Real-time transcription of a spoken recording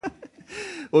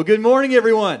Well, good morning,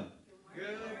 everyone.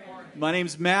 Good morning. My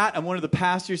name's Matt. I'm one of the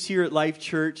pastors here at Life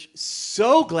Church.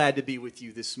 So glad to be with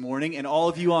you this morning. And all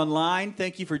of you online,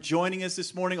 thank you for joining us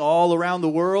this morning all around the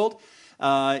world.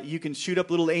 You can shoot up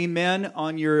a little amen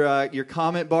on your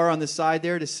comment bar on the side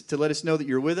there to let us know that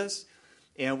you're with us.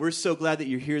 And we're so glad that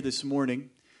you're here this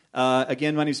morning.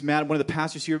 Again, my name's Matt. I'm one of the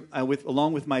pastors here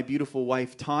along with my beautiful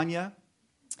wife, Tanya.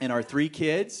 And our 3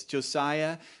 kids,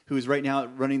 Josiah, who is right now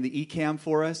running the eCam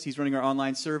for us. He's running our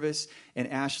online service. And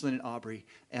Ashlyn and Aubrey.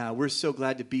 We're so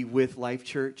glad to be with Life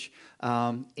Church.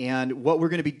 And what we're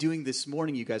going to be doing this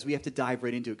morning, you guys, we have to dive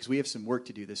right into it because we have some work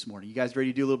to do this morning. You guys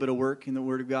ready to do a little bit of work in the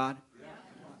Word of God? Yeah.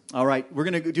 All right, we're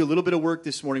going to do a little bit of work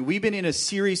this morning. We've been in a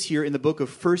series here in the book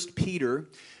of 1 Peter.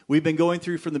 We've been going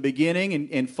through from the beginning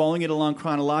and following it along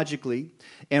chronologically.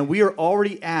 And we are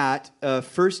already at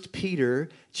 1 Peter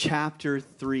chapter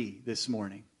 3 this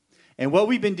morning. And what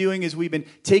we've been doing is we've been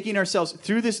taking ourselves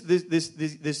through this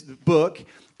book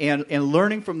and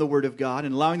learning from the Word of God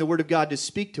and allowing the Word of God to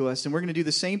speak to us. And we're going to do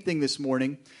the same thing this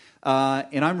morning.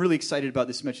 And I'm really excited about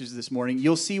this message this morning.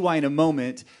 You'll see why in a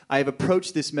moment I have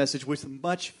approached this message with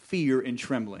much fear and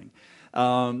trembling.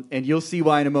 And you'll see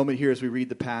why in a moment here as we read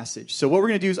the passage. So what we're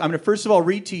going to do is I'm going to first of all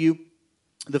read to you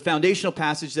the foundational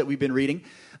passage that we've been reading.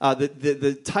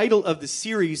 The title of the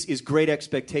series is Great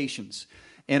Expectations.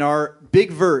 And our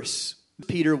big verse,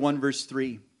 Peter 1 verse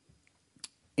 3.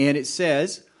 And it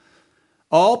says,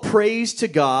 "All praise to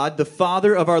God, the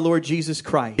Father of our Lord Jesus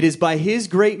Christ. It is by His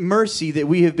great mercy that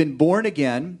we have been born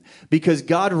again, because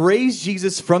God raised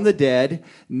Jesus from the dead.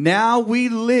 Now we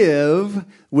live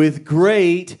with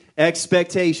great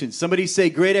expectations." Somebody say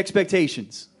great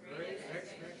expectations.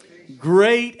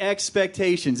 Great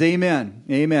expectations. Amen.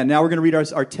 Amen. Now we're going to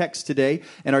read our text today.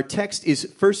 And our text is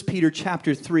 1 Peter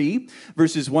chapter 3,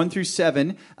 verses 1 through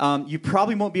 7. You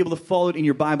probably won't be able to follow it in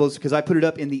your Bibles because I put it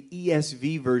up in the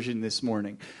ESV version this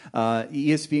morning.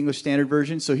 ESV, English Standard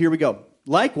Version. So here we go.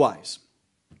 "Likewise,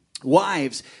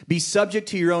 wives, be subject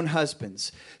to your own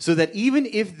husbands, so that even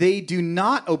if they do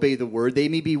not obey the word, they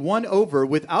may be won over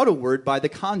without a word by the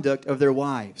conduct of their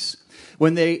wives,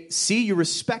 when they see your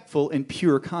respectful and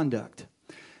pure conduct.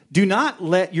 Do not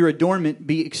let your adornment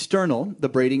be external, the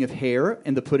braiding of hair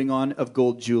and the putting on of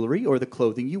gold jewelry or the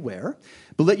clothing you wear,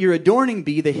 but let your adorning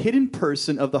be the hidden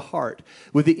person of the heart,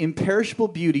 with the imperishable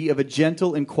beauty of a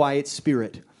gentle and quiet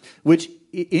spirit, which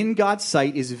in God's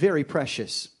sight is very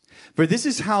precious. For this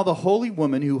is how the holy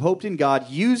woman who hoped in God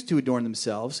used to adorn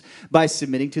themselves, by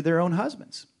submitting to their own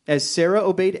husbands. As Sarah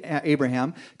obeyed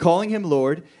Abraham, calling him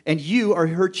Lord, and you are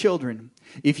her children,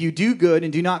 if you do good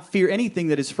and do not fear anything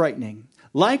that is frightening.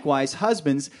 Likewise,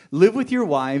 husbands, live with your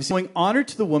wives, showing honor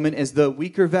to the woman as the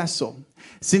weaker vessel,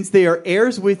 since they are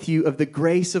heirs with you of the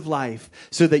grace of life,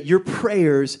 so that your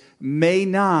prayers may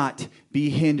not be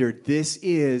hindered." This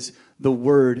is the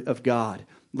word of God.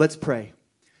 Let's pray.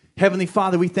 Heavenly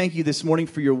Father, we thank you this morning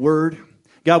for your word.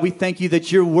 God, we thank you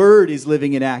that your word is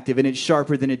living and active, and it's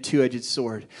sharper than a two-edged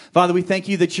sword. Father, we thank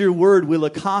you that your word will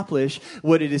accomplish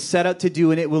what it is set out to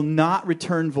do, and it will not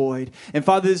return void. And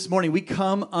Father, this morning we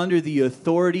come under the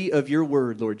authority of your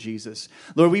word, Lord Jesus.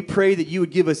 Lord, we pray that you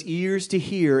would give us ears to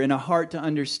hear and a heart to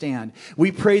understand.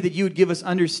 We pray that you would give us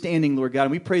understanding, Lord God,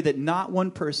 and we pray that not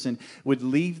one person would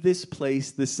leave this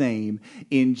place the same.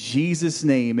 In Jesus'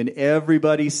 name, and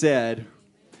everybody said,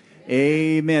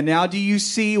 amen. Now, do you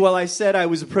see, while I said I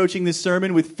was approaching this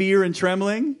sermon with fear and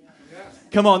trembling? Yes.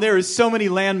 Come on, there is so many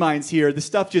landmines here. The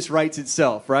stuff just writes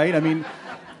itself, right? I mean,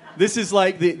 this is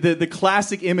like the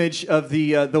classic image of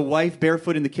the wife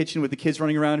barefoot in the kitchen with the kids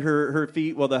running around her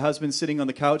feet while the husband's sitting on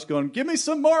the couch going, "Give me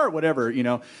some more," whatever, you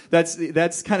know.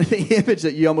 That's kind of the image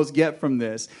that you almost get from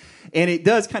this. And it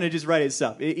does kind of just write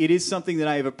itself. It is something that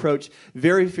I have approached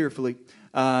very fearfully,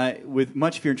 with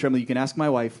much fear and trembling. You can ask my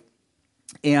wife.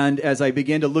 And as I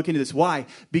began to look into this, why?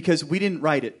 Because we didn't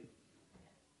write it.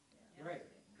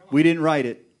 We didn't write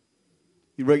it.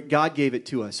 God gave it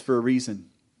to us for a reason.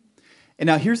 And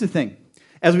now here's the thing.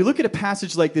 As we look at a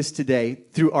passage like this today,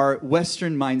 through our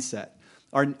Western mindset,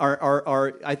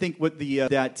 our I think what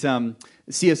that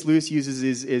C.S. Lewis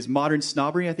uses is modern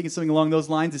snobbery. I think it's something along those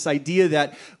lines. This idea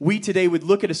that we today would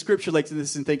look at a scripture like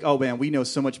this and think, oh man, we know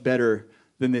so much better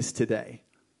than this today.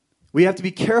 We have to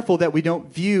be careful that we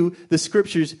don't view the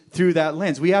scriptures through that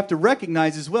lens. We have to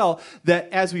recognize as well that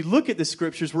as we look at the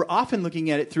scriptures, we're often looking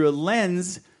at it through a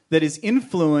lens that is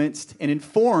influenced and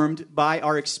informed by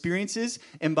our experiences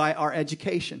and by our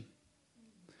education.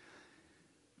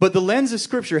 But the lens of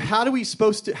scripture, how are we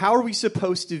supposed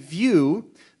to view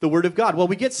the word of God? Well,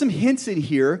 we get some hints in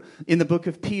here in the book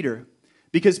of Peter.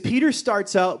 Because Peter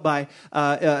starts out by,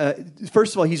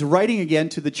 first of all, he's writing again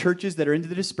to the churches that are into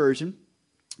the dispersion.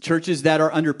 churches that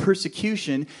are under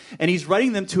persecution, and he's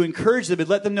writing them to encourage them and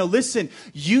let them know, listen,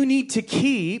 you need to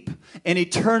keep an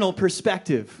eternal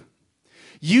perspective.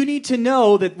 You need to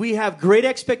know that we have great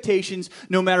expectations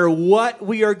no matter what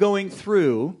we are going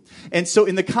through. And so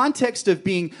in the context of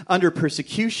being under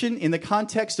persecution, in the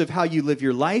context of how you live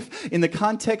your life, in the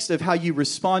context of how you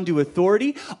respond to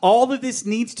authority, all of this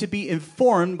needs to be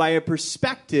informed by a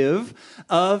perspective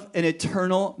of an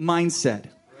eternal mindset.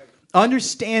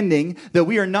 Understanding that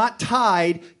we are not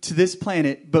tied to this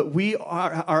planet, but we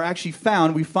are actually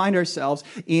we find ourselves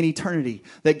in eternity.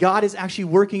 That God is actually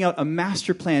working out a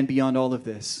master plan beyond all of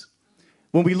this.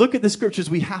 When we look at the scriptures,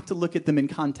 we have to look at them in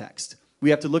context. We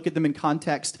have to look at them in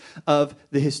context of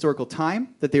the historical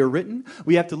time that they were written.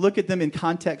 We have to look at them in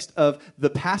context of the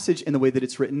passage and the way that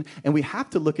it's written. And we have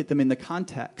to look at them in the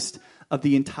context of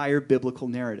the entire biblical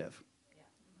narrative.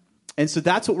 And so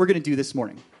that's what we're going to do this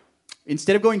morning.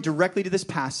 Instead of going directly to this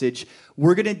passage,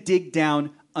 we're going to dig down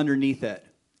underneath it.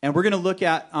 And we're going to look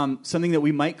at something that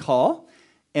we might call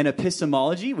an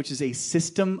epistemology, which is a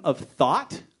system of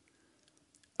thought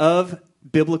of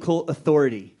biblical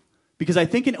authority. Because I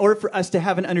think in order for us to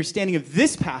have an understanding of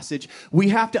this passage, we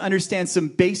have to understand some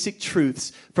basic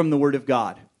truths from the Word of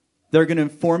God that are going to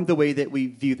inform the way that we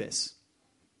view this.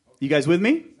 You guys with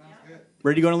me?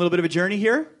 Ready to go on a little bit of a journey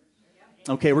here?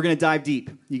 Okay, we're going to dive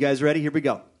deep. You guys ready? Here we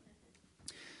go.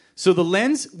 So the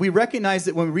lens, we recognize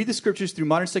that when we read the scriptures through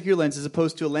modern secular lens as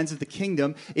opposed to a lens of the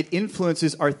kingdom, it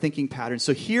influences our thinking patterns.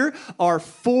 So here are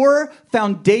 4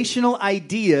 foundational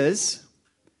ideas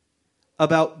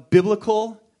about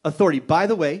biblical authority. By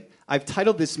the way, I've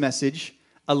titled this message,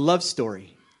 A Love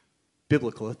Story,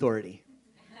 Biblical Authority.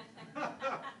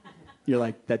 You're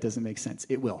like, that doesn't make sense.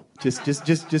 It will.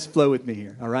 Just flow with me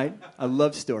here, all right? A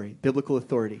love story, biblical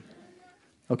authority.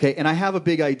 Okay, and I have a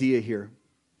big idea here.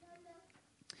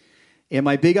 And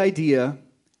my big idea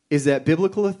is that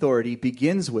biblical authority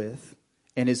begins with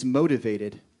and is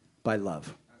motivated by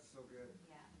love. That's so good.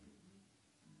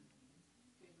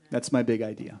 That's my big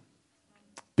idea.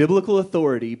 Biblical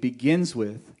authority begins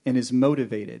with and is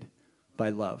motivated by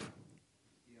love.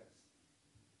 Yes.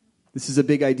 This is a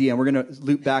big idea, and we're going to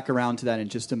loop back around to that in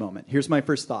just a moment. Here's my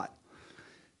first thought.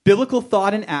 Biblical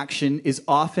thought and action is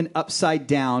often upside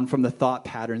down from the thought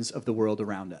patterns of the world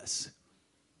around us.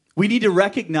 We need to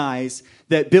recognize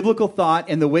that biblical thought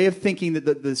and the way of thinking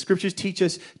that the scriptures teach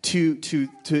us to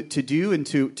do and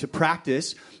to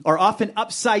practice are often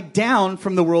upside down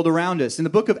from the world around us. In the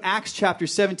book of Acts chapter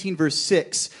 17, verse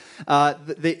 6,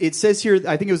 it says here,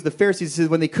 I think it was the Pharisees, it says,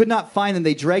 when they could not find them,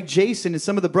 they dragged Jason and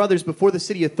some of the brothers before the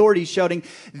city authorities, shouting,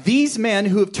 "These men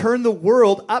who have turned the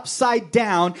world upside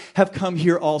down have come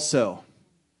here also."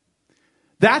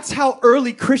 That's how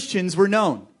early Christians were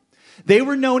known. They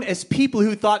were known as people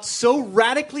who thought so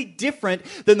radically different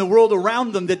than the world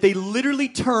around them that they literally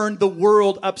turned the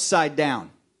world upside down.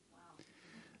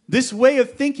 This way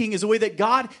of thinking is a way that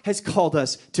God has called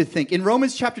us to think. In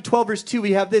Romans chapter 12, verse 2,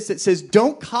 we have this. It says,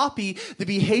 "Don't copy the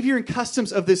behavior and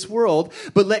customs of this world,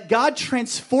 but let God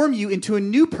transform you into a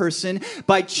new person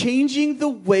by changing the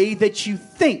way that you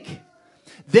think.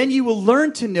 Then you will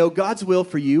learn to know God's will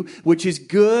for you, which is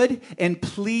good and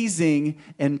pleasing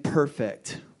and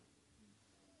perfect."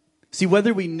 See,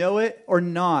 whether we know it or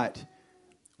not,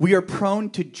 we are prone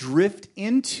to drift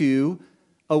into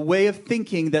a way of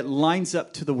thinking that lines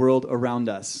up to the world around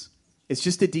us. It's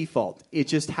just a default. It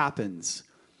just happens.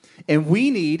 And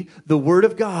we need the Word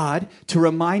of God to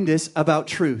remind us about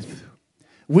truth.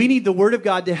 We need the Word of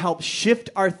God to help shift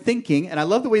our thinking. And I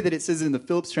love the way that it says in the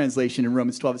Phillips translation in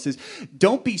Romans 12. It says,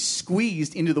 "Don't be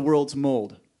squeezed into the world's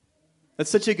mold." That's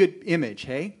such a good image,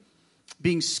 hey?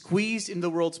 Being squeezed into the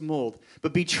world's mold,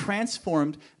 but be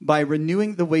transformed by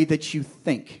renewing the way that you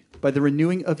think, by the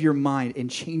renewing of your mind and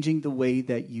changing the way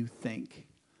that you think.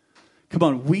 Come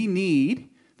on, we need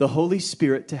the Holy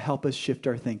Spirit to help us shift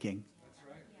our thinking. That's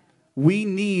right. We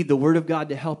need the Word of God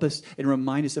to help us and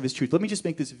remind us of His truth. Let me just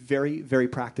make this very, very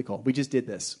practical. We just did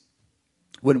this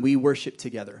when we worshiped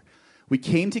together. We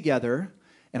came together,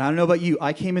 and I don't know about you,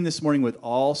 I came in this morning with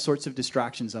all sorts of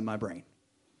distractions on my brain.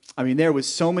 I mean, there was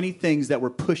so many things that were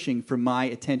pushing for my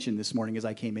attention this morning as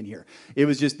I came in here. It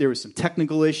was just, there was some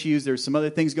technical issues, there was some other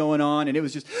things going on, and it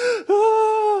was just,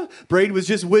 brain was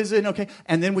just whizzing, okay.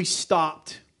 And then we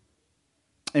stopped,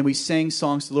 and we sang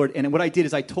songs to the Lord. And what I did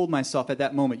is I told myself at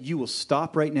that moment, you will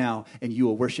stop right now, and you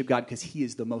will worship God, because He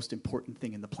is the most important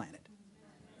thing in the planet.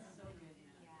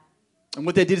 And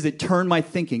what that did is it turned my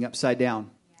thinking upside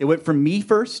down. It went from me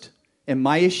first, and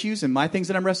my issues, and my things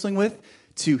that I'm wrestling with,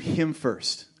 to Him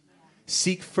first.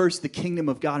 Seek first the kingdom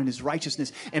of God and His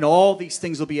righteousness, and all these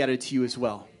things will be added to you as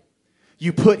well.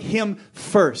 You put Him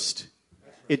first.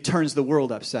 it turns the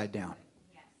world upside down.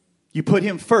 You put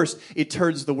him first, it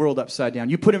turns the world upside down.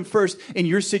 You put him first in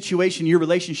your situation, your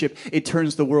relationship, it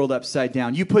turns the world upside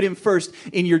down. You put him first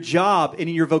in your job and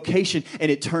in your vocation, and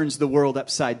it turns the world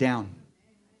upside down.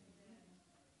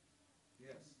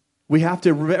 We have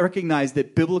to recognize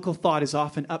that biblical thought is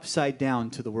often upside down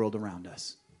to the world around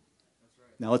us.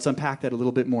 Now let's unpack that a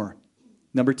little bit more.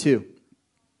 Number 2,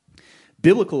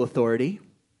 biblical authority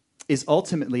is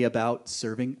ultimately about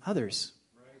serving others.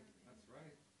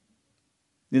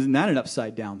 Isn't that an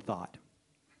upside down thought?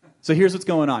 So here's what's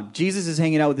going on. Jesus is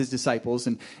hanging out with his disciples,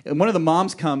 and one of the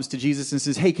moms comes to Jesus and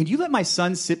says, hey, can you let my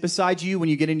son sit beside you when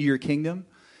you get into your kingdom?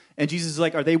 And Jesus is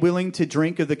like, are they willing to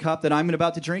drink of the cup that I'm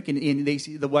about to drink? And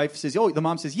the wife says, the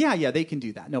mom says, yeah, they can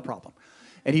do that. No problem.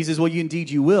 And he says, well, indeed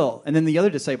you will. And then the other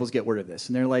disciples get word of this.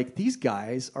 And they're like, these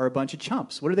guys are a bunch of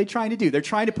chumps. What are they trying to do? They're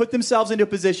trying to put themselves into a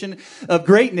position of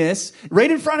greatness right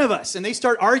in front of us. And they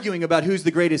start arguing about who's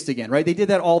the greatest again, right? They did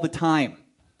that all the time.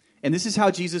 And this is how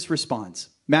Jesus responds.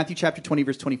 Matthew chapter 20,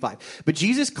 verse 25. But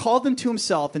Jesus called them to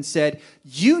himself and said,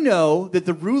 you know that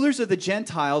the rulers of the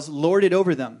Gentiles lord it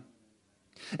over them,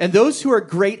 and those who are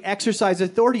great exercise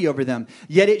authority over them.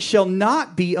 Yet it shall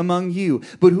not be among you.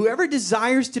 But whoever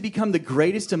desires to become the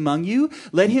greatest among you,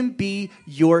 let him be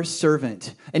your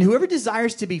servant. And whoever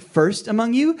desires to be first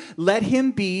among you, let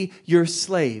him be your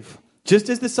slave. Just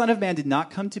as the Son of Man did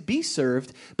not come to be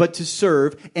served, but to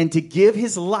serve and to give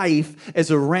his life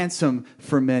as a ransom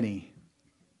for many.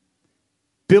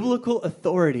 Biblical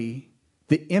authority,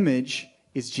 the image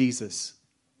is Jesus.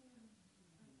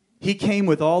 He came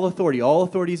with all authority. All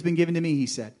authority has been given to me, he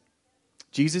said.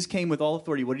 Jesus came with all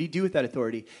authority. What did he do with that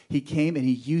authority? He came and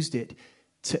he used it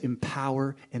to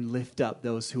empower and lift up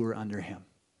those who were under him.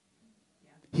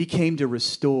 He came to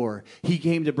restore. He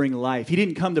came to bring life. He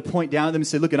didn't come to point down at them and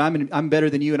say, look, I'm better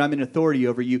than you and I'm in authority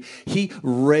over you. He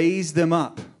raised them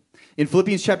up. In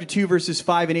Philippians chapter 2, verses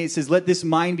 5 and 8, it says, let this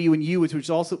mind be in you, which was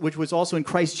also in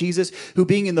Christ Jesus, who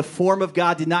being in the form of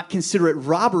God did not consider it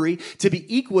robbery to be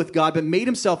equal with God, but made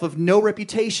himself of no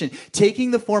reputation,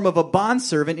 taking the form of a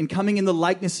bondservant and coming in the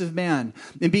likeness of man.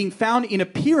 And being found in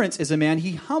appearance as a man,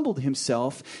 he humbled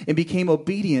himself and became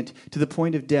obedient to the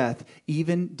point of death,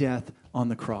 even death on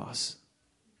the cross.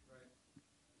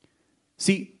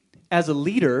 See, as a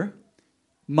leader,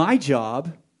 my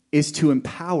job is to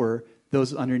empower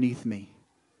those underneath me.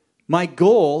 My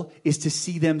goal is to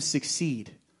see them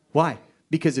succeed. Why?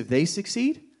 Because if they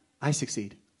succeed, I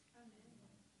succeed.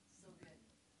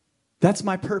 That's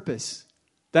my purpose.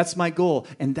 That's my goal.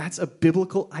 And that's a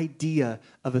biblical idea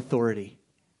of authority.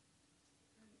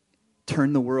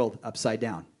 Turn the world upside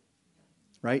down.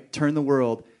 Right? Turn the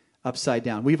world upside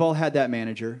down. We've all had that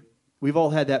manager. We've all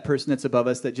had that person that's above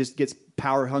us that just gets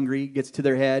power hungry, gets to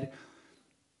their head.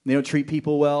 They don't treat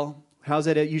people well. How's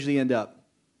that usually end up?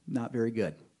 Not very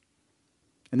good.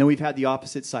 And then we've had the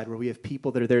opposite side where we have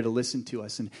people that are there to listen to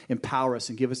us and empower us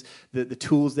and give us the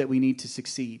tools that we need to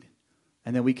succeed.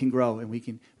 And then we can grow and we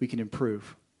can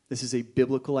improve. This is a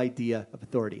biblical idea of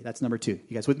authority. That's number 2.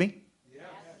 You guys with me? Yes.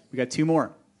 We got 2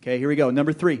 more. Okay, here we go.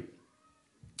 Number 3.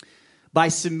 By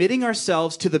submitting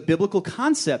ourselves to the biblical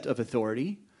concept of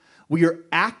authority, we are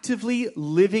actively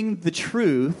living the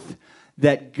truth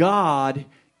that God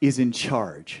is in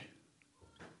charge.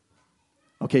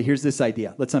 Okay, here's this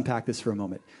idea. Let's unpack this for a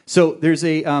moment. So there's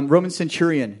a Roman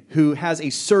centurion who has a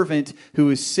servant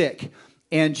who is sick.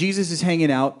 And Jesus is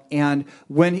hanging out. And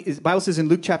when the Bible says in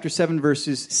Luke chapter 7,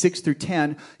 verses 6 through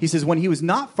 10, he says, when he was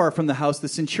not far from the house, the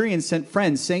centurion sent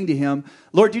friends saying to him,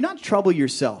 Lord, do not trouble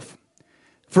yourself,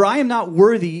 for I am not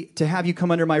worthy to have you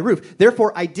come under my roof.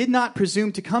 Therefore, I did not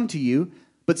presume to come to you,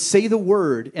 but say the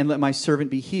word and let my servant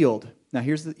be healed. Now,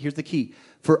 here's the key.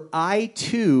 For I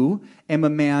too am a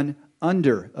man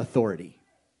under authority,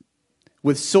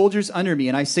 with soldiers under me.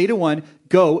 And I say to one,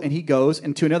 go, and he goes,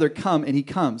 and to another, come, and he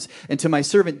comes. And to my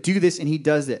servant, do this, and he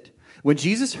does it. When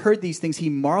Jesus heard these things, he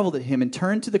marveled at him and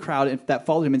turned to the crowd that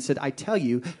followed him and said, I tell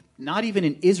you, not even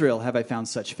in Israel have I found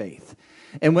such faith.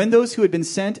 And when those who had been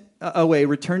sent away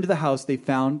returned to the house, they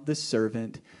found the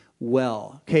servant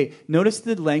well. Okay, notice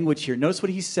the language here. Notice what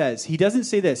he says. He doesn't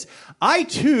say this, I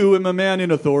too am a man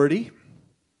in authority.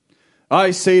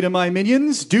 I say to my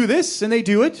minions, do this, and they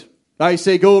do it. I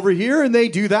say, go over here, and they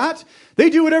do that. They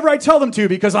do whatever I tell them to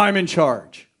because I'm in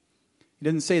charge. He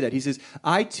doesn't say that. He says,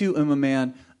 I too am a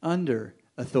man under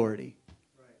authority.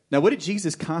 Right. Now, what did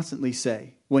Jesus constantly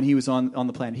say when he was on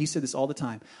the planet? He said this all the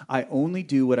time. I only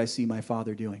do what I see my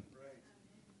Father doing.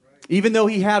 Even though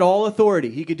he had all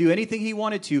authority, he could do anything he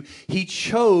wanted to, he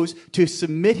chose to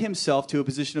submit himself to a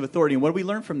position of authority. And what do we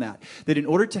learn from that? That in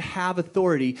order to have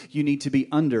authority, you need to be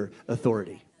under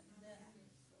authority.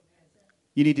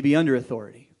 You need to be under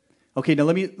authority. Okay, now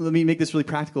let me make this really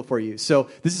practical for you. So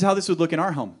this is how this would look in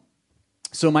our home.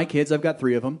 So my kids, I've got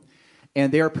 3 of them,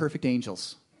 and they are perfect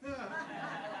angels.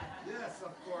 Yes,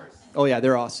 of course. Oh yeah,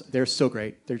 they're awesome. They're so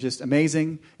great. They're just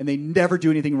amazing, and they never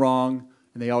do anything wrong,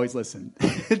 and they always listen.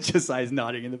 Josiah's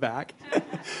nodding in the back.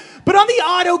 But on the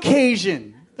odd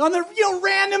occasion, on the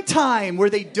random time where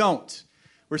they don't,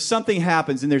 where something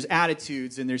happens, and there's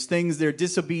attitudes, and there's things, there's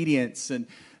disobedience, and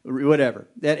whatever.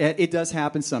 It does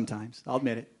happen sometimes. I'll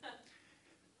admit it.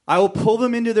 I will pull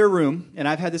them into their room, and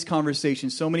I've had this conversation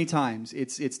so many times,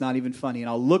 it's not even funny. And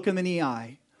I'll look them in the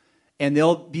eye, and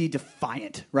they'll be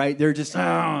defiant, right? They're just,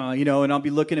 and I'll be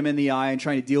looking them in the eye and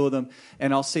trying to deal with them.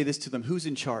 And I'll say this to them, who's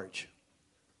in charge?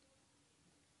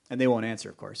 And they won't answer,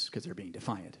 of course, because they're being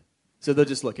defiant. So they'll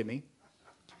just look at me.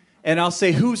 And I'll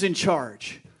say, who's in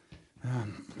charge?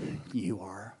 You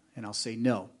are. And I'll say,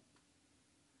 no.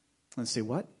 And I'll say,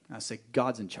 what? And I'll say,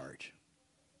 God's in charge.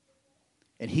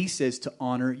 And he says to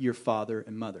honor your father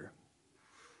and mother.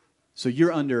 So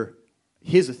you're under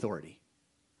his authority,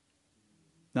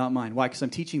 not mine. Why? Because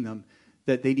I'm teaching them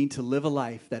that they need to live a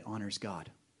life that honors God.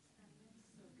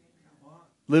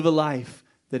 Live a life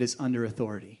that is under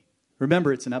authority.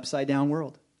 Remember, it's an upside-down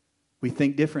world. We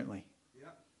think differently.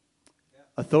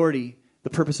 Authority, the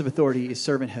purpose of authority is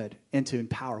servanthood and to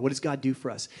empower. What does God do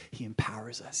for us? He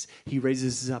empowers us. He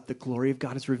raises us up. The glory of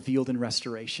God is revealed in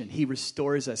restoration. He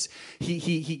restores us.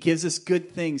 He gives us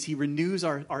good things. He renews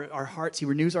our hearts. He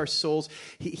renews our souls.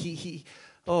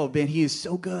 Oh, man, he is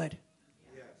so good.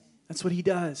 That's what he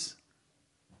does.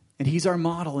 And he's our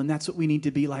model, and that's what we need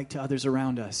to be like to others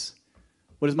around us.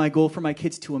 What is my goal for my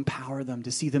kids? To empower them,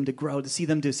 to see them to grow, to see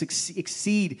them to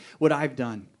exceed what I've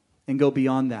done and go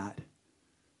beyond that.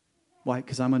 Why?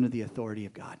 Because I'm under the authority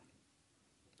of God.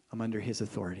 I'm under his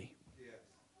authority. Yes.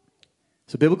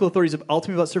 So biblical authority is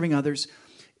ultimately about serving others.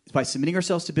 By submitting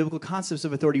ourselves to biblical concepts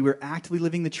of authority, we're actively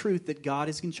living the truth that God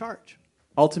is in charge.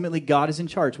 Ultimately, God is in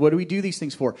charge. What do we do these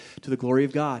things for? To the glory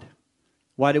of God.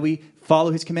 Why do we follow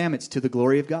his commandments? To the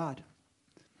glory of God.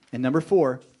 And number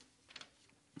 4,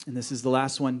 and this is the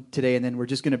last one today, and then we're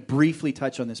just going to briefly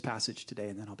touch on this passage today,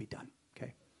 and then I'll be done.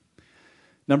 Okay.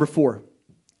 Number 4.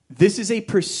 This is a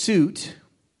pursuit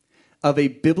of a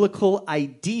biblical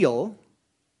ideal,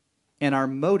 and our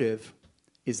motive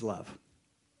is love.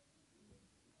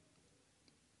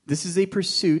 This is a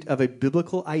pursuit of a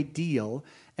biblical ideal,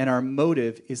 and our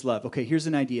motive is love. Okay, here's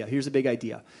an idea. Here's a big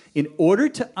idea. In order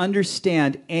to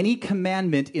understand any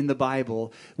commandment in the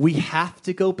Bible, we have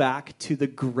to go back to the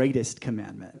greatest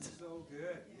commandment. So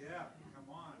good. Yeah,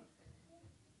 come on.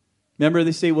 Remember,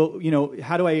 they say, well,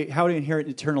 how do I inherit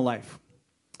eternal life?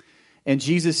 And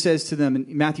Jesus says to them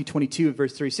in Matthew 22,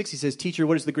 verse 36, he says, Teacher,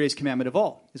 what is the greatest commandment of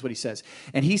all? Is what he says.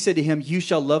 And he said to him, you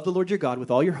shall love the Lord your God with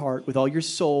all your heart, with all your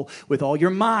soul, with all your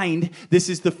mind. This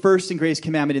is the first and greatest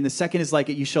commandment. And the second is like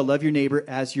it, you shall love your neighbor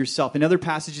as yourself. In other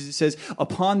passages, it says,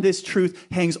 upon this truth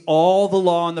hangs all the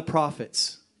law and the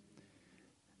prophets.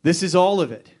 This is all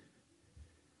of it.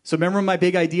 So remember my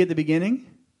big idea at the beginning?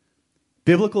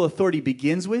 Biblical authority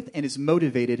begins with and is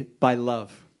motivated by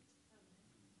love.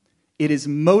 It is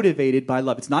motivated by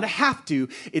love. It's not a have to,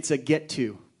 it's a get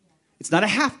to. It's not a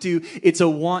have to, it's a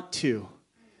want to.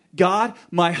 God,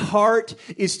 my heart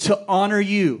is to honor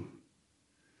you.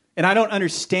 And I don't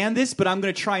understand this, but I'm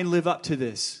going to try and live up to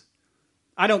this.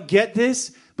 I don't get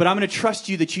this, but I'm going to trust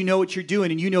you that you know what you're doing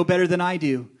and you know better than I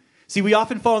do. See, we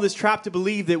often fall in this trap to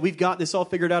believe that we've got this all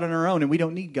figured out on our own and we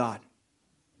don't need God.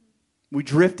 We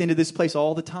drift into this place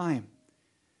all the time.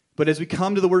 But as we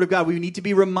come to the Word of God, we need to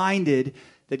be reminded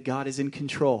that God is in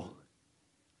control.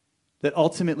 That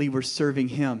ultimately we're serving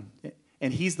him.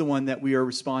 And he's the one that we are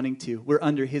responding to. We're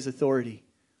under his authority.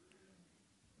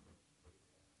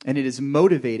 And it is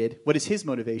motivated. What is his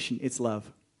motivation? It's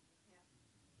love.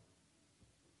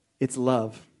 It's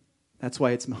love. That's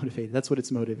why it's motivated. That's what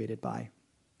it's motivated by.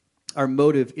 Our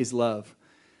motive is love.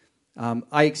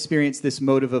 I experienced this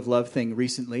motive of love thing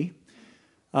recently.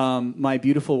 My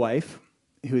beautiful wife,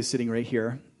 who is sitting right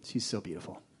here, she's so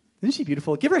beautiful. Isn't she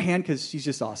beautiful? Give her a hand because she's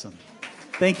just awesome.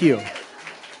 Thank you. I'm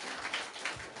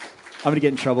going to get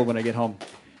in trouble when I get home.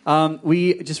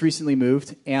 We just recently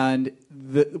moved, and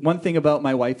the one thing about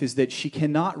my wife is that she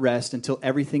cannot rest until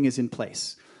everything is in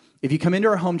place. If you come into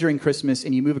our home during Christmas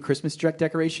and you move a Christmas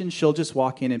decoration, she'll just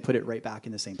walk in and put it right back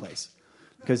in the same place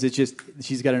because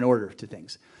she's got an order to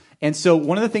things. And so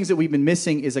one of the things that we've been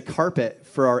missing is a carpet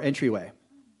for our entryway,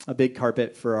 a big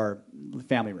carpet for our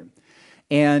family room.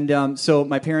 And so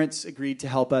my parents agreed to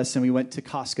help us, and we went to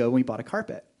Costco and we bought a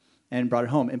carpet and brought it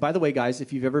home. And by the way, guys,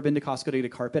 if you've ever been to Costco to get a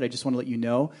carpet, I just want to let you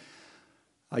know,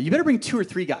 you better bring 2 or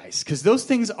 3 guys because those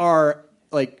things are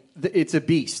it's a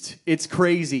beast. It's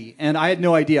crazy. And I had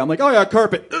no idea. I'm like, oh yeah,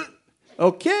 carpet.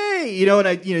 Okay, and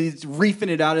it's reefing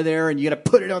it out of there, and you got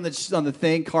to put it on the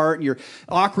thing cart, and you're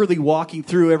awkwardly walking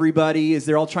through everybody as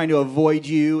they're all trying to avoid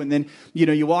you, and then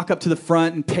you walk up to the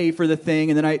front and pay for the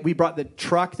thing, and then we brought the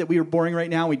truck that we were boring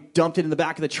right now, we dumped it in the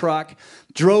back of the truck,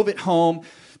 drove it home,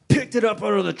 picked it up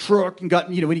out of the truck, and got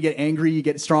when you get angry, you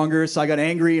get stronger, so I got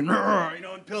angry and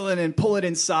pull it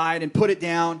inside and put it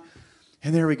down,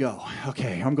 and there we go.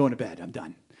 Okay, I'm going to bed. I'm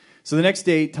done. So the next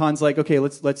day, Tan's like, okay,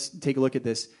 let's take a look at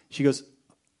this. She goes,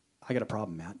 I got a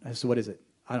problem, Matt. I said, what is it?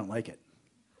 I don't like it.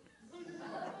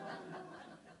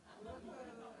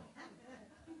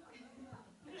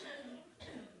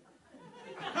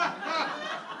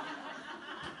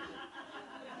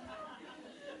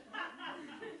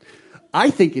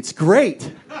 I think it's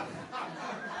great.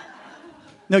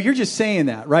 No, you're just saying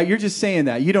that, right? You're just saying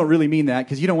that. You don't really mean that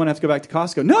because you don't want to have to go back to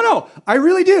Costco. No, I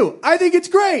really do. I think it's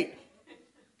great.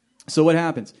 So what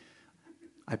happens?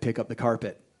 I pick up the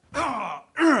carpet.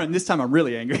 And this time I'm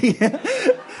really angry.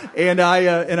 and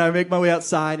I make my way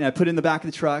outside, and I put it in the back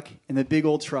of the truck, in the big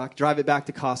old truck, drive it back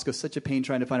to Costco. Such a pain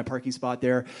trying to find a parking spot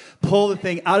there. Pull the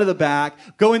thing out of the back,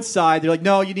 go inside. They're like,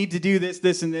 no, you need to do this,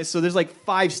 this, and this. So there's like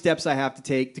 5 steps I have to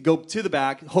take to go to the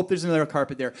back, hope there's another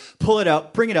carpet there, pull it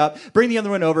out, bring it up, bring the other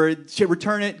one over,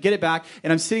 return it, get it back.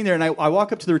 And I'm sitting there, and I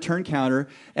walk up to the return counter,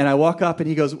 and I walk up, and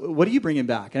he goes, what are you bringing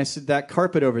back? And I said, that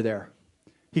carpet over there.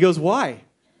 He goes, why?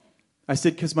 I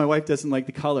said, because my wife doesn't like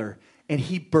the color. And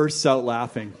he bursts out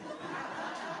laughing.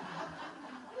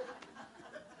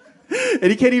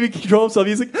 And he can't even control himself.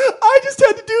 He's like, I just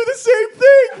had to do the same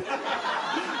thing.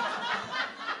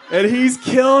 And he's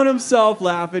killing himself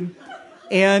laughing.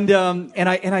 And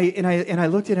I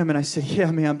looked at him and I said,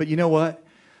 yeah, man, but you know what?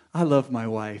 I love my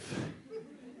wife.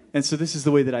 And so this is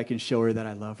the way that I can show her that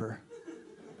I love her.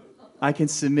 I can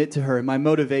submit to her. My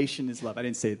motivation is love. I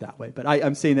didn't say it that way, but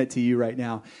I'm saying that to you right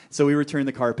now. So we returned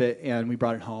the carpet, and we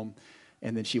brought it home,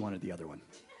 and then she wanted the other one.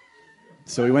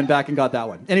 So we went back and got that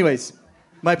one. Anyways,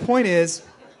 my point is,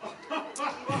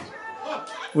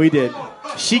 we did.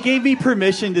 She gave me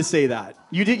permission to say that.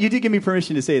 You did give me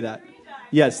permission to say that. 3 times.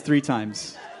 Yes, 3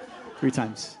 times. 3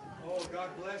 times. Oh, God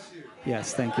bless you.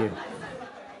 Yes, thank you.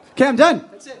 Okay, I'm done.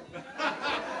 That's it.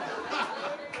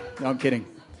 No, I'm kidding.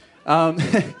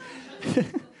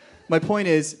 My point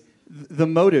is, the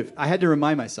motive, I had to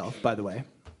remind myself, by the way,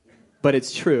 but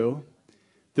it's true.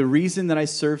 The reason that I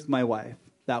served my wife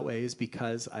that way is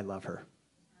because I love her.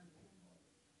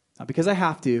 Not because I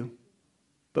have to,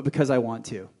 but because I want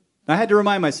to. I had to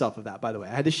remind myself of that, by the way.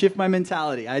 I had to shift my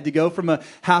mentality. I had to go from a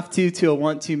have to a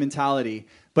want to mentality.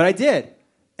 But I did,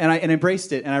 and I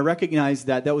embraced it, and I recognized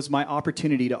that was my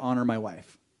opportunity to honor my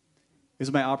wife. It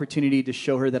was my opportunity to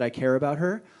show her that I care about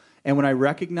her. And when I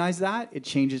recognized that, it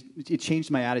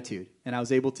changed my attitude. And I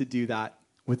was able to do that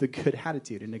with a good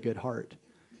attitude and a good heart.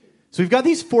 So we've got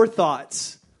these 4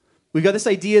 thoughts. We've got this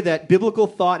idea that biblical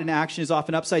thought and action is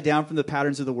often upside down from the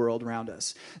patterns of the world around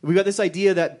us. We've got this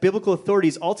idea that biblical authority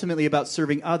is ultimately about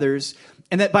serving others,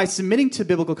 and that by submitting to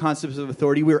biblical concepts of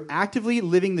authority, we're actively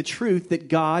living the truth that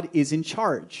God is in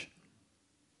charge.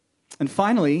 And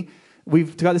finally,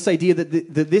 we've got this idea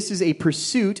that this is a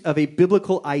pursuit of a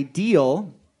biblical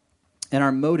ideal, and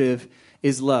our motive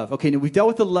is love. Okay, now we've dealt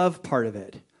with the love part of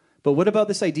it. But what about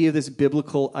this idea of this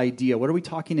biblical idea? What are we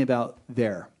talking about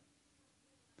there?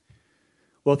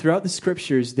 Well, throughout the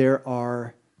scriptures, there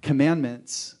are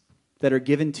commandments that are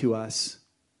given to us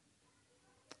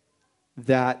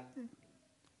that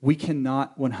we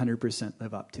cannot 100%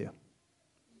 live up to.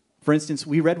 For instance,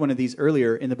 we read one of these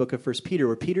earlier in the book of 1 Peter,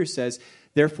 where Peter says,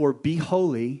 therefore be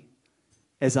holy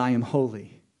as I am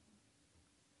holy.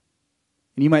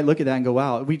 And you might look at that and go,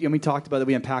 wow. We talked about that.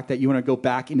 We unpacked that. You want to go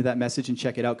back into that message and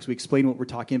check it out because we explain what we're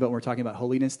talking about when we're talking about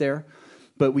holiness there.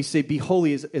 But we say, be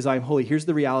holy as I am holy. Here's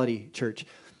the reality, church.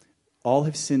 All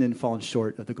have sinned and fallen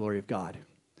short of the glory of God.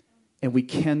 And we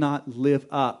cannot live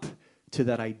up to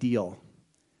that ideal.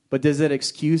 But does that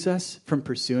excuse us from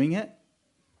pursuing it?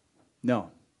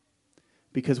 No.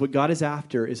 Because what God is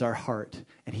after is our heart.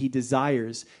 And he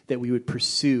desires that we would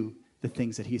pursue the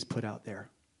things that he's put out there.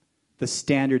 The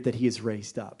standard that he has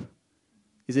raised up.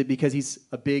 Is it because he's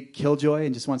a big killjoy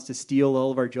and just wants to steal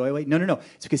all of our joy away? No.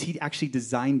 It's because he actually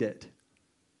designed it.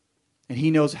 And he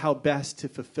knows how best to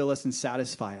fulfill us and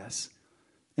satisfy us.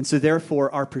 And so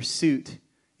therefore, our pursuit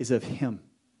is of him.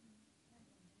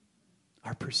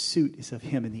 Our pursuit is of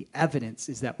him. And the evidence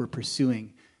is that we're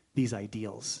pursuing these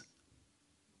ideals.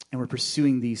 And we're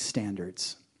pursuing these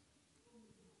standards.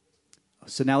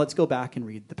 So now let's go back and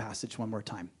read the passage one more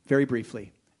time, very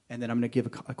briefly. And then I'm going to give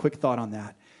a quick thought on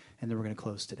that, and then we're going to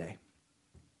close today.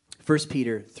 1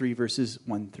 Peter 3, verses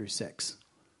 1 through 6.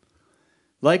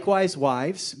 Likewise,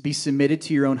 wives, be submitted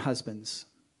to your own husbands,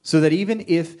 so that even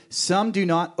if some do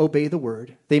not obey the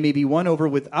word, they may be won over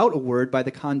without a word by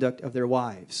the conduct of their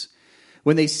wives.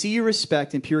 When they see your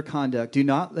respect and pure conduct, do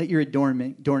not let your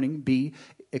adorning be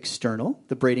external,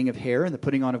 the braiding of hair and the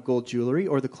putting on of gold jewelry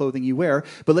or the clothing you wear,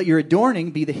 but let your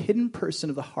adorning be the hidden person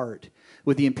of the heart,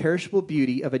 with the imperishable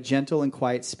beauty of a gentle and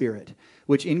quiet spirit,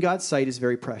 which in God's sight is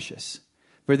very precious.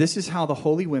 For this is how the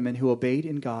holy women who obeyed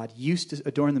in God used to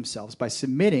adorn themselves, by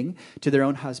submitting to their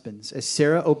own husbands, as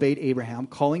Sarah obeyed Abraham,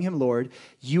 calling him Lord.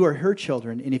 You are her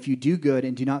children, and if you do good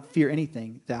and do not fear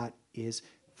anything, that is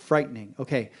frightening.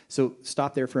 Okay, so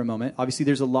stop there for a moment. Obviously,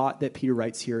 there's a lot that Peter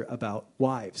writes here about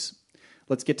wives.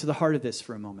 Let's get to the heart of this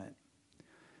for a moment.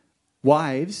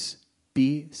 Wives,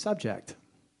 be subject.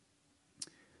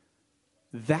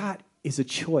 That is a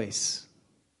choice.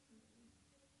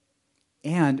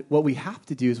 And what we have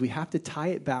to do is we have to tie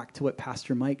it back to what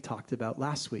Pastor Mike talked about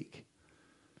last week,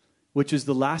 which is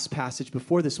the last passage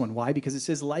before this one. Why? Because it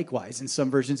says likewise. In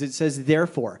some versions, it says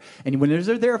therefore. And when there's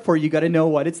a therefore, you got to know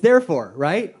what it's there for,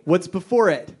 right? What's before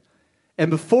it?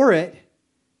 And before it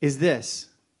is this.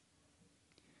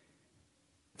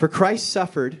 For Christ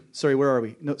suffered, where are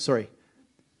we?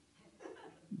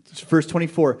 Verse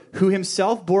 24, who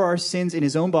himself bore our sins in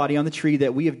his own body on the tree,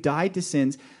 that we have died to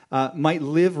sins, might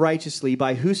live righteously,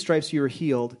 by whose stripes you were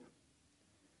healed.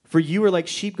 For you were like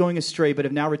sheep going astray, but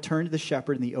have now returned to the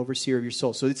shepherd and the overseer of your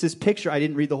soul. So it's this picture. I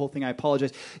didn't read the whole thing. I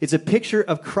apologize. It's a picture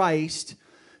of Christ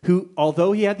who,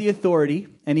 although he had the authority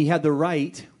and he had the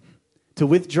right to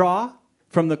withdraw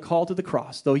from the call to the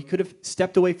cross, though he could have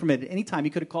stepped away from it at any time, he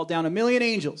could have called down 1,000,000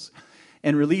 angels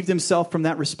and relieved himself from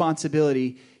that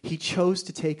responsibility, he chose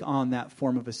to take on that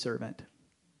form of a servant.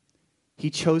 He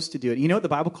chose to do it. You know what the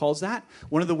Bible calls that?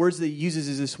 One of the words that it uses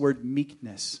is this word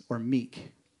meekness, or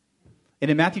meek. And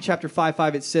in Matthew chapter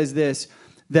 5, it says this,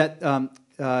 that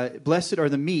blessed are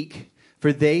the meek,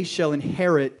 for they shall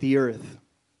inherit the earth.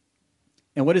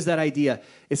 And what is that idea?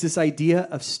 It's this idea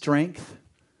of strength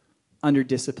under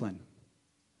discipline.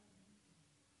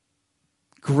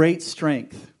 Great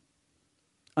strength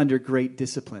under great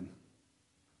discipline.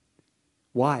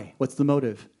 Why? What's the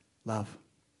motive? Love.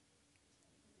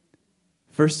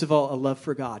 First of all, a love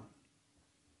for God.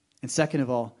 And second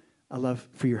of all, a love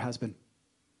for your husband.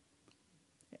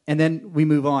 And then we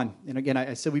move on. And again,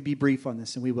 I said we'd be brief on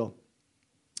this, and we will.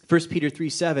 1 Peter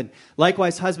 3:7.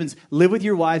 Likewise, husbands, live with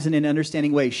your wives in an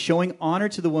understanding way, showing honor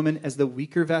to the woman as the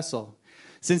weaker vessel,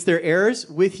 since they're heirs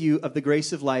with you of the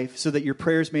grace of life, so that your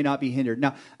prayers may not be hindered.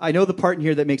 Now, I know the part in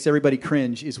here that makes everybody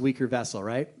cringe is weaker vessel,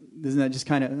 right? Isn't that just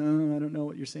kind of, I don't know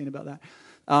what you're saying about that.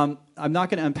 I'm not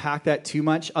going to unpack that too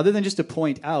much, other than just to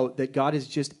point out that God has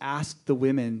just asked the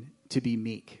women to be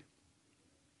meek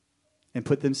and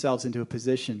put themselves into a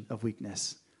position of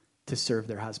weakness to serve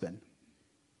their husband.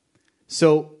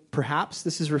 So perhaps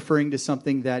this is referring to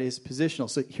something that is positional.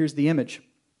 So here's the image.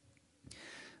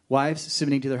 Wives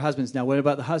submitting to their husbands. Now, what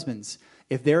about the husbands?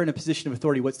 If they're in a position of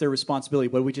authority, what's their responsibility?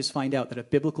 What did we just find out? That a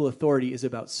biblical authority is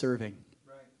about serving.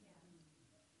 Right.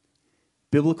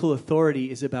 Biblical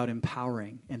authority is about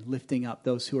empowering and lifting up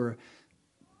those who are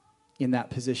in that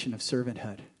position of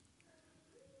servanthood.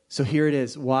 So here it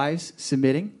is. Wives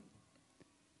submitting,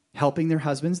 helping their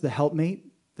husbands, the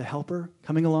helpmate, the helper,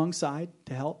 coming alongside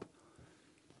to help.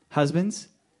 Husbands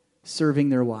serving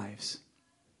their wives.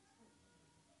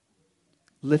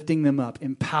 Lifting them up,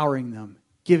 empowering them,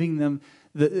 giving them,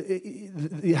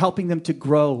 helping them to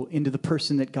grow into the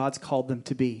person that God's called them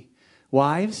to be.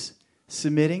 Wives,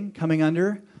 submitting, coming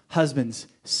under. Husbands,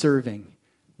 serving.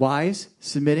 Wives,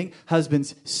 submitting.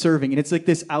 Husbands, serving. And it's like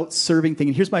this out-serving thing.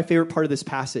 And here's my favorite part of this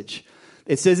passage.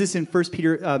 It says this in 1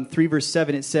 Peter 3, verse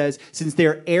 7. It says, since they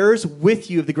are heirs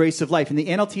with you of the grace of life. In the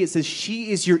NLT, it says,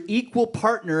 she is your equal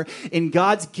partner in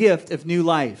God's gift of new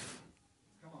life.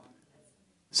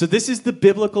 So this is the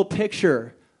biblical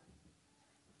picture.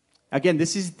 Again,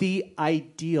 this is the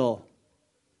ideal.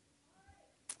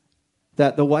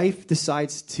 That the wife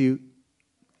decides to...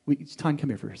 Ton, come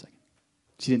here for a second.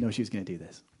 She didn't know she was going to do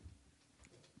this.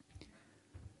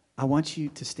 I want you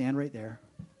to stand right there.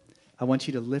 I want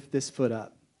you to lift this foot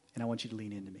up, and I want you to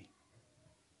lean into me.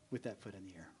 With that foot in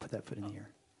the air. Put that foot in the air.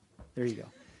 There you go.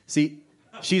 See,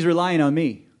 she's relying on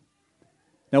me.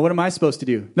 Now, what am I supposed to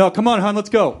do? No, come on, hon, let's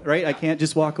go. Right? I can't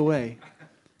just walk away.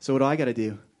 So what do I got to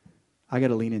do? I got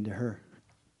to lean into her.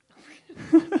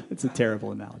 It's a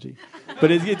terrible analogy. But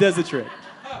it does the trick.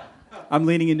 I'm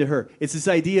leaning into her. It's this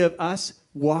idea of us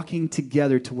walking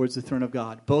together towards the throne of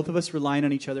God. Both of us relying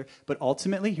on each other. But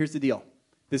ultimately, here's the deal.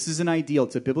 This is an ideal.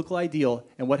 It's a biblical ideal.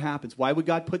 And what happens? Why would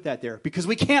God put that there? Because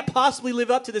we can't possibly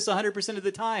live up to this 100% of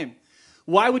the time.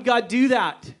 Why would God do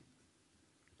that?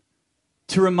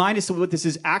 To remind us of what this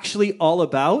is actually all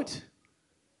about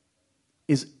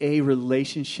is a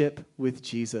relationship with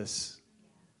Jesus.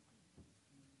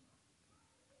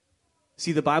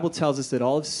 See, the Bible tells us that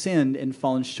all have sinned and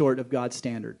fallen short of God's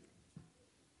standard.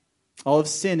 All have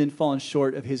sinned and fallen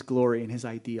short of his glory and his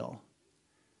ideal.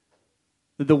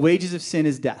 The wages of sin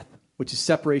is death, which is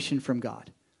separation from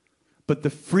God. But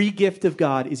the free gift of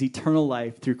God is eternal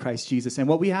life through Christ Jesus. And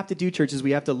what we have to do, church, is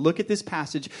we have to look at this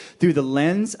passage through the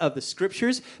lens of the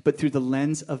Scriptures, but through the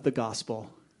lens of the gospel.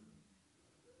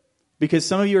 Because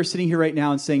some of you are sitting here right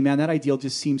now and saying, man, that ideal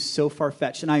just seems so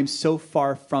far-fetched, and I am so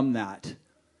far from that.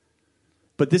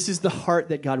 But this is the heart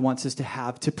that God wants us to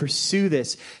have, to pursue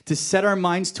this, to set our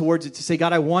minds towards it, to say,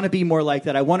 God, I want to be more like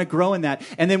that. I want to grow in that.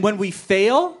 And then when we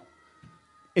fail,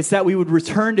 it's that we would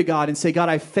return to God and say, God,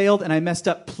 I failed and I messed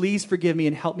up. Please forgive me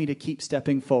and help me to keep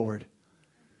stepping forward.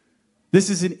 This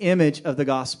is an image of the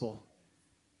gospel,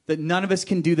 that none of us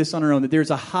can do this on our own, that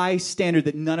there's a high standard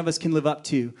that none of us can live up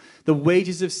to. The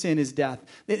wages of sin is death.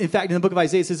 In fact, in the book of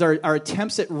Isaiah, it says our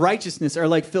attempts at righteousness are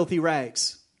like filthy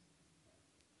rags.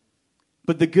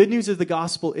 But the good news of the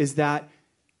gospel is that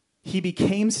he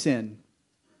became sin,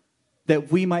 that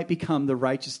we might become the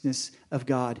righteousness of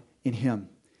God in him.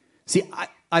 See,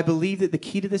 I believe that the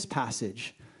key to this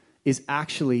passage is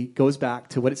actually goes back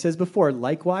to what it says before.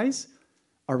 Likewise,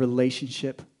 our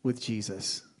relationship with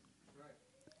Jesus.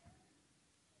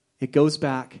 It goes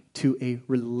back to a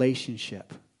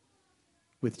relationship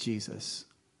with Jesus.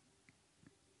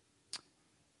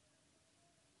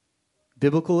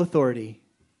 Biblical authority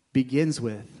begins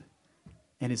with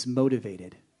and is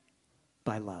motivated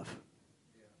by love.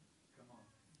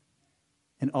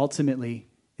 And ultimately,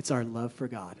 it's our love for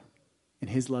God and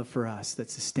his love for us that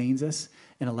sustains us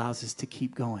and allows us to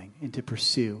keep going and to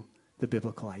pursue the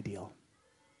biblical ideal.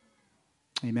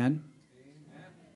 Amen?